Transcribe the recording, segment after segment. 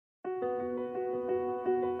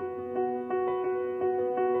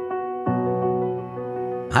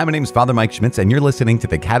Hi, my name is Father Mike Schmitz, and you're listening to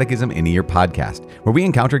the Catechism in a Year podcast, where we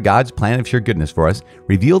encounter God's plan of sheer goodness for us,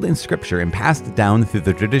 revealed in Scripture and passed down through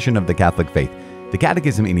the tradition of the Catholic faith. The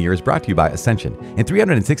Catechism in a Year is brought to you by Ascension. In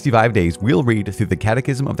 365 days, we'll read through the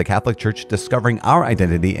Catechism of the Catholic Church, discovering our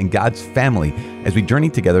identity in God's family as we journey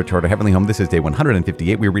together toward our heavenly home. This is day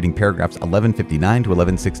 158. We're reading paragraphs 1159 to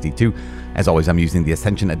 1162. As always, I'm using the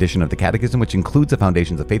Ascension edition of the Catechism, which includes the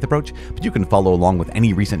Foundations of Faith approach, but you can follow along with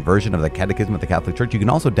any recent version of the Catechism of the Catholic Church. You can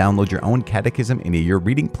also download your own Catechism in a Year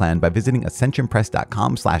reading plan by visiting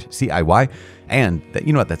ascensionpress.com/CIY. And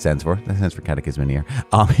you know what that stands for. That stands for Catechism in a Year.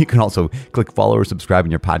 You can also click follow or subscribe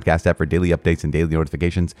in your podcast app for daily updates and daily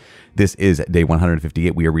notifications. This is day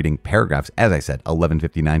 158. We are reading paragraphs, as I said,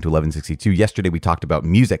 1159 to 1162. Yesterday, we talked about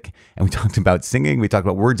music and we talked about singing. We talked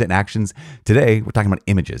about words and actions. Today, we're talking about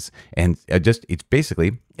images. And it's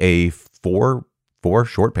basically a four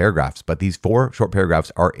short paragraphs, but these 4 short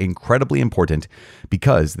paragraphs are incredibly important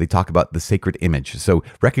because they talk about the sacred image. So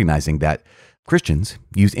recognizing that Christians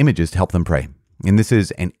use images to help them pray. And this is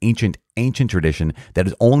an ancient tradition that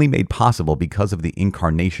is only made possible because of the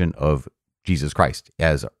incarnation of Jesus Christ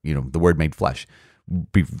as, the Word made flesh.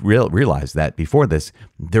 We realize that before this,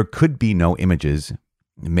 there could be no images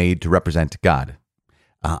made to represent God,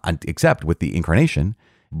 except with the incarnation.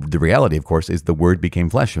 The reality, of course, is the Word became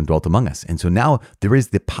flesh and dwelt among us. And so now there is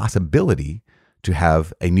the possibility to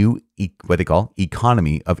have a new, what they call,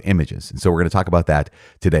 economy of images. And so we're going to talk about that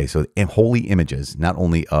today. So holy images, not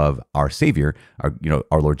only of our Savior, our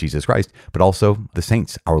Lord Jesus Christ, but also the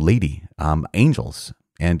saints, Our Lady, angels,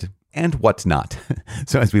 and what's not.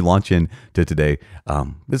 So as we launch into today,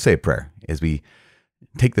 let's say a prayer as we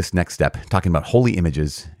take this next step, talking about holy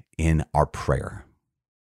images in our prayer.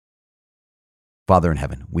 Father in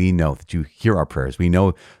heaven, we know that you hear our prayers. We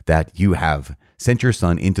know that you have sent your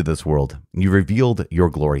Son into this world. You revealed your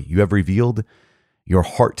glory. You have revealed your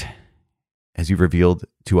heart as you've revealed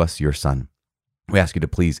to us your Son. We ask you to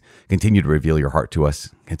please continue to reveal your heart to us.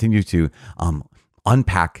 Continue to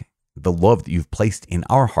unpack the love that you've placed in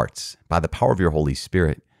our hearts by the power of your Holy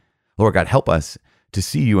Spirit. Lord God, help us to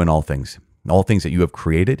see you in all things that you have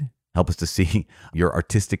created. Help us to see your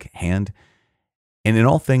artistic hand. And in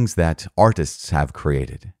all things that artists have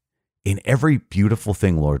created, in every beautiful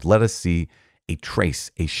thing, Lord, let us see a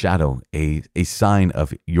trace, a shadow, a sign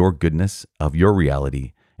of your goodness, of your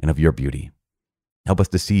reality, and of your beauty. Help us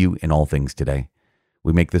to see you in all things today.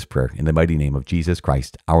 We make this prayer in the mighty name of Jesus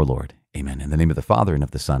Christ, our Lord. Amen. In the name of the Father, and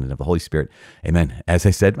of the Son, and of the Holy Spirit. Amen. As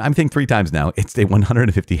I said, I'm thinking 3 times now. It's day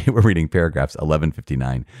 158. We're reading paragraphs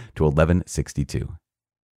 1159 to 1162.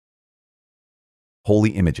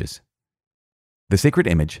 Holy images. The sacred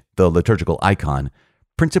image, the liturgical icon,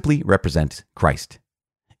 principally represents Christ.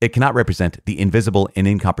 It cannot represent the invisible and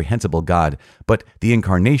incomprehensible God, but the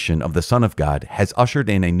incarnation of the Son of God has ushered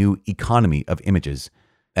in a new economy of images.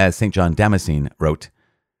 As St. John Damascene wrote,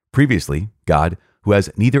 previously, God, who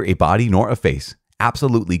has neither a body nor a face,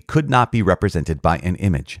 absolutely could not be represented by an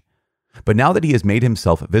image. But now that he has made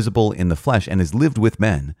himself visible in the flesh and has lived with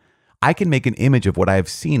men, I can make an image of what I have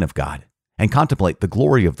seen of God and contemplate the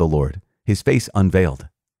glory of the Lord, his face unveiled.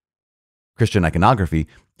 Christian iconography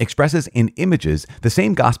expresses in images the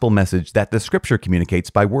same gospel message that the Scripture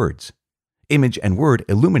communicates by words. Image and word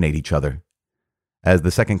illuminate each other. As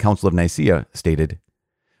the Second Council of Nicaea stated,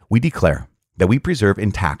 we declare that we preserve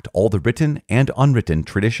intact all the written and unwritten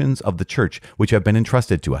traditions of the Church which have been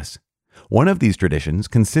entrusted to us. One of these traditions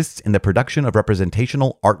consists in the production of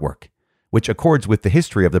representational artwork, which accords with the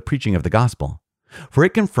history of the preaching of the gospel. For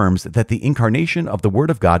it confirms that the incarnation of the Word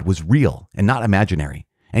of God was real and not imaginary,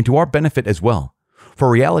 and to our benefit as well, for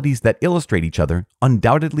realities that illustrate each other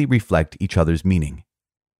undoubtedly reflect each other's meaning.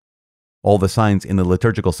 All the signs in the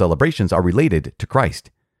liturgical celebrations are related to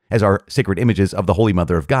Christ, as are sacred images of the Holy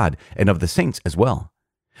Mother of God and of the saints as well.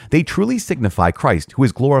 They truly signify Christ who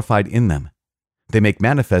is glorified in them. They make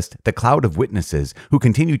manifest the cloud of witnesses who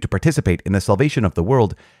continue to participate in the salvation of the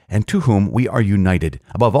world and to whom we are united,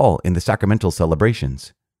 above all in the sacramental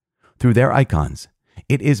celebrations. Through their icons,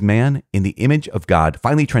 it is man in the image of God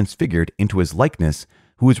finally transfigured into his likeness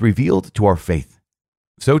who is revealed to our faith.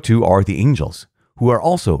 So too are the angels, who are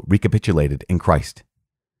also recapitulated in Christ.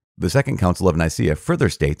 The Second Council of Nicaea further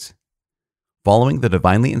states, following the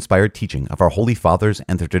divinely inspired teaching of our Holy Fathers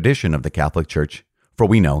and the tradition of the Catholic Church, for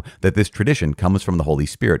we know that this tradition comes from the Holy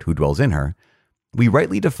Spirit who dwells in her, we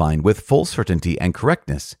rightly define with full certainty and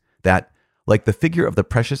correctness that, like the figure of the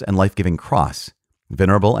precious and life-giving cross,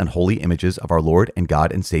 venerable and holy images of our Lord and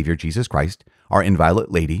God and Savior Jesus Christ, our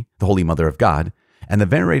inviolate Lady, the Holy Mother of God, and the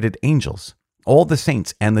venerated angels, all the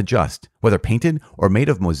saints and the just, whether painted or made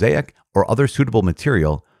of mosaic or other suitable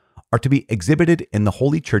material, are to be exhibited in the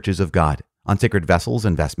holy churches of God, on sacred vessels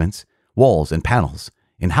and vestments, walls and panels,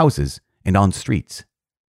 in houses and on streets.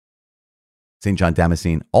 St. John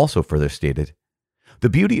Damascene also further stated, "The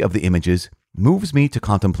beauty of the images moves me to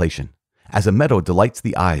contemplation, as a meadow delights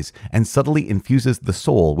the eyes and subtly infuses the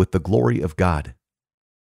soul with the glory of God."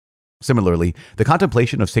 Similarly, the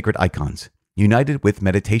contemplation of sacred icons, united with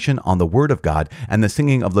meditation on the Word of God and the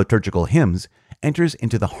singing of liturgical hymns, enters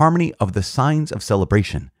into the harmony of the signs of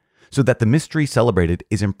celebration, so that the mystery celebrated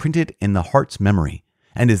is imprinted in the heart's memory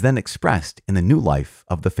and is then expressed in the new life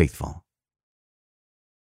of the faithful.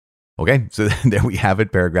 Okay, so there we have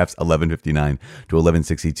it, paragraphs 1159 to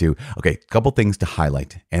 1162. Okay, a couple things to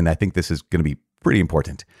highlight, and I think this is going to be pretty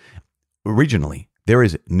important. Originally, there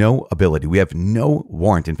is no ability, we have no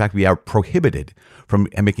warrant. In fact, we are prohibited from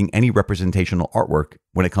making any representational artwork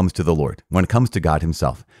when it comes to the Lord, when it comes to God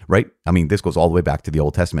himself, right? I mean, this goes all the way back to the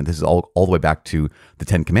Old Testament. This is all the way back to the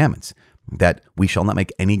Ten Commandments, that we shall not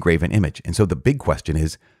make any graven image. And so the big question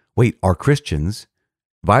is, wait, are Christians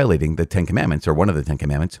violating the Ten Commandments or one of the Ten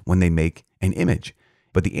Commandments when they make an image?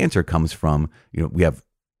 But the answer comes from, we have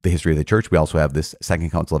the history of the church. We also have this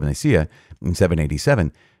Second Council of Nicaea in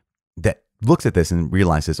 787 that looks at this and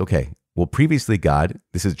realizes, okay, well, previously God,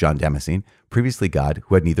 this is John Damascene, previously God,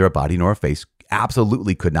 who had neither a body nor a face,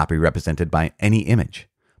 absolutely could not be represented by any image.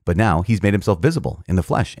 But now he's made himself visible in the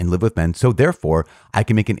flesh and live with men. So therefore, I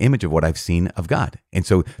can make an image of what I've seen of God. And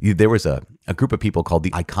so there was a group of people called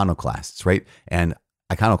the iconoclasts, right? And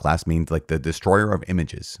iconoclast means like the destroyer of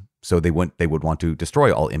images. So they would want to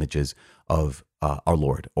destroy all images of our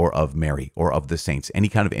Lord or of Mary or of the saints, any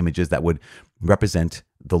kind of images that would represent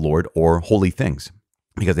the Lord or holy things,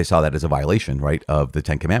 because they saw that as a violation, right, of the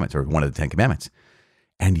Ten Commandments or one of the Ten Commandments.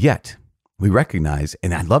 And yet we recognize,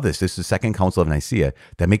 and I love this is the Second Council of Nicaea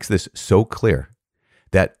that makes this so clear,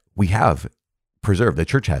 that we have preserved, the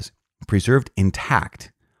church has preserved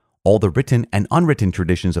intact all the written and unwritten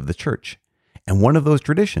traditions of the church. And one of those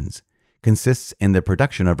traditions consists in the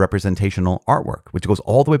production of representational artwork, which goes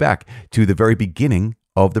all the way back to the very beginning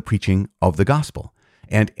of the preaching of the gospel.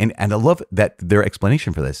 And I love that their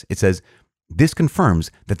explanation for this. It says, this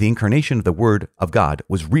confirms that the incarnation of the Word of God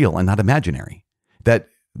was real and not imaginary. That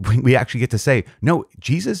we actually get to say, no,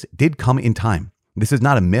 Jesus did come in time. This is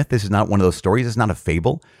not a myth. This is not one of those stories. It's not a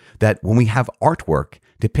fable. That when we have artwork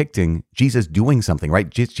depicting Jesus doing something, right?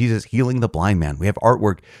 Jesus healing the blind man. We have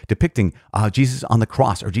artwork depicting Jesus on the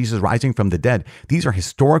cross or Jesus rising from the dead. These are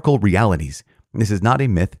historical realities. This is not a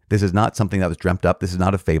myth. This is not something that was dreamt up. This is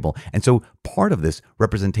not a fable. And so part of this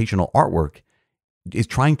representational artwork is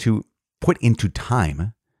trying to put into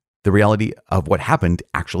time the reality of what happened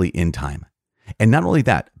actually in time. And not only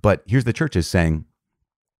that, but here's the church is saying,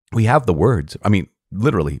 we have the words. I mean,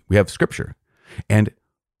 literally, we have scripture. And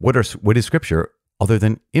what is scripture other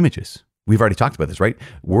than images? We've already talked about this, right?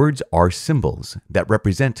 Words are symbols that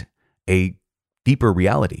represent a deeper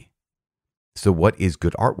reality. So what is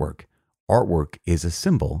good artwork? Artwork is a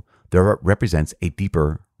symbol that represents a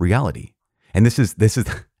deeper reality. And this is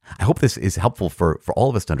I hope this is helpful for all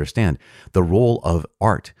of us to understand the role of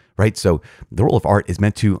art, right? So the role of art is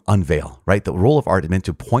meant to unveil, right? The role of art is meant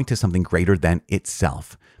to point to something greater than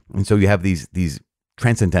itself. And so you have these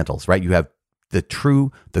transcendentals, right? You have the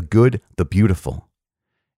true, the good, the beautiful.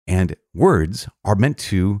 And words are meant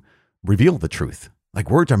to reveal the truth. Like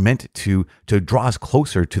words are meant to draw us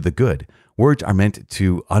closer to the good. Words are meant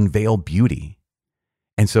to unveil beauty.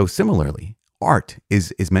 And so similarly, art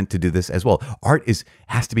is meant to do this as well. Art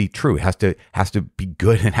has to be true. It has to be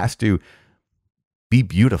good. It has to be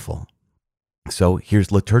beautiful. So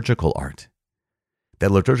here's liturgical art.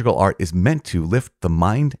 That liturgical art is meant to lift the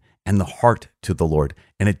mind and the heart to the Lord.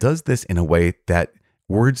 And it does this in a way that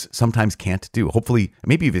words sometimes can't do. Hopefully,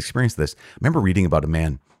 maybe you've experienced this. I remember reading about a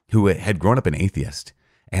man who had grown up an atheist,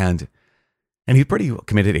 and he's pretty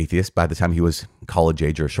committed atheist by the time he was college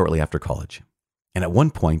age or shortly after college. And at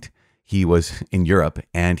one point, he was in Europe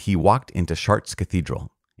and he walked into Chartres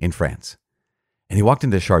Cathedral in France. And he walked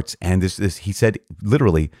into Chartres, and he said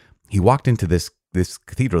literally, he walked into this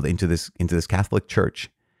cathedral, into this Catholic church,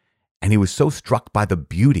 and he was so struck by the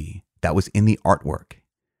beauty that was in the artwork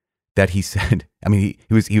that he said, I mean,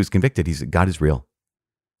 he was convicted. He said, God is real,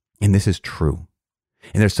 and this is true.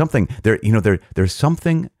 And there's something there's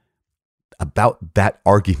something about that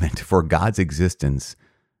argument for God's existence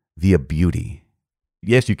via beauty.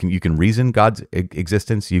 Yes, you can reason God's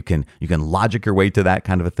existence. You can logic your way to that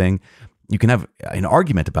kind of a thing. You can have an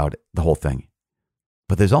argument about the whole thing.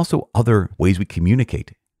 But there's also other ways we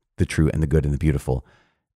communicate the true and the good and the beautiful.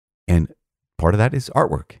 And part of that is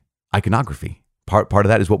artwork, iconography. Part of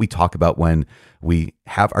that is what we talk about when we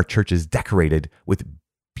have our churches decorated with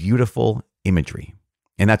beautiful imagery.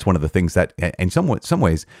 And that's one of the things that, in some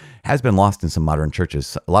ways, has been lost in some modern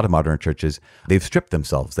churches. A lot of modern churches, they've stripped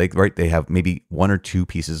themselves. They have maybe one or two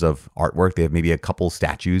pieces of artwork. They have maybe a couple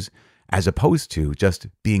statues, as opposed to just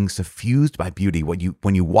being suffused by beauty. When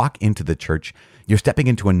you walk into the church, you're stepping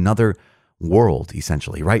into another world,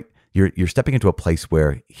 essentially, right? You're stepping into a place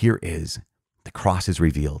where the cross is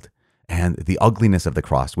revealed, and the ugliness of the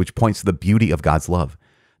cross, which points to the beauty of God's love.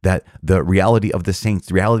 That the reality of the saints,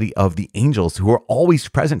 the reality of the angels who are always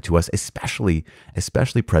present to us, especially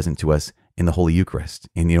present to us in the Holy Eucharist,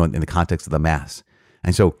 in the context of the Mass.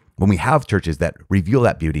 And so when we have churches that reveal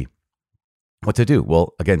that beauty, what to do?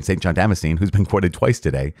 Well, again, St. John Damascene, who's been quoted twice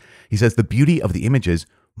today, he says, the beauty of the images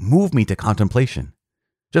move me to contemplation.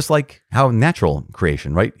 Just like how natural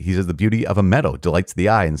creation, right? He says the beauty of a meadow delights the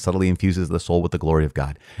eye and subtly infuses the soul with the glory of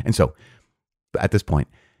God. And so at this point,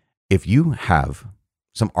 if you have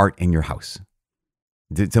some art in your house,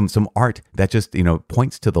 some art that just,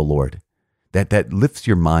 points to the Lord, that lifts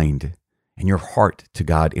your mind and your heart to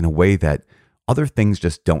God in a way that other things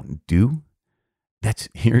just don't do,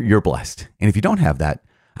 you're blessed. And if you don't have that,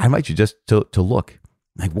 I invite you just to look,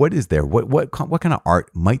 like, what is there? What kind of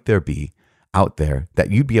art might there be out there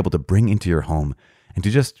that you'd be able to bring into your home and to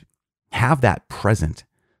just have that present,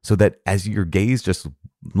 so that as your gaze just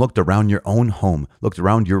looked around your own home, looked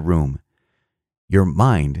around your room, your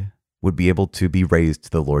mind would be able to be raised to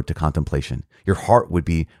the Lord, to contemplation. Your heart would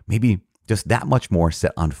be maybe just that much more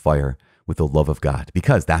set on fire with the love of God,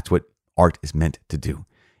 because that's what art is meant to do.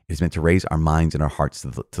 It is meant to raise our minds and our hearts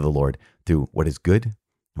to the Lord through what is good,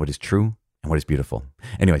 what is true, and what is beautiful.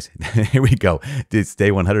 Anyways, here we go. It's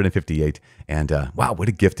day 158. And wow, what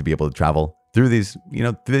a gift to be able to travel through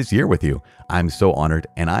through this year with you. I'm so honored,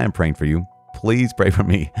 and I am praying for you. Please pray for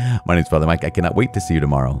me. My name is Father Mike. I cannot wait to see you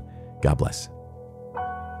tomorrow. God bless.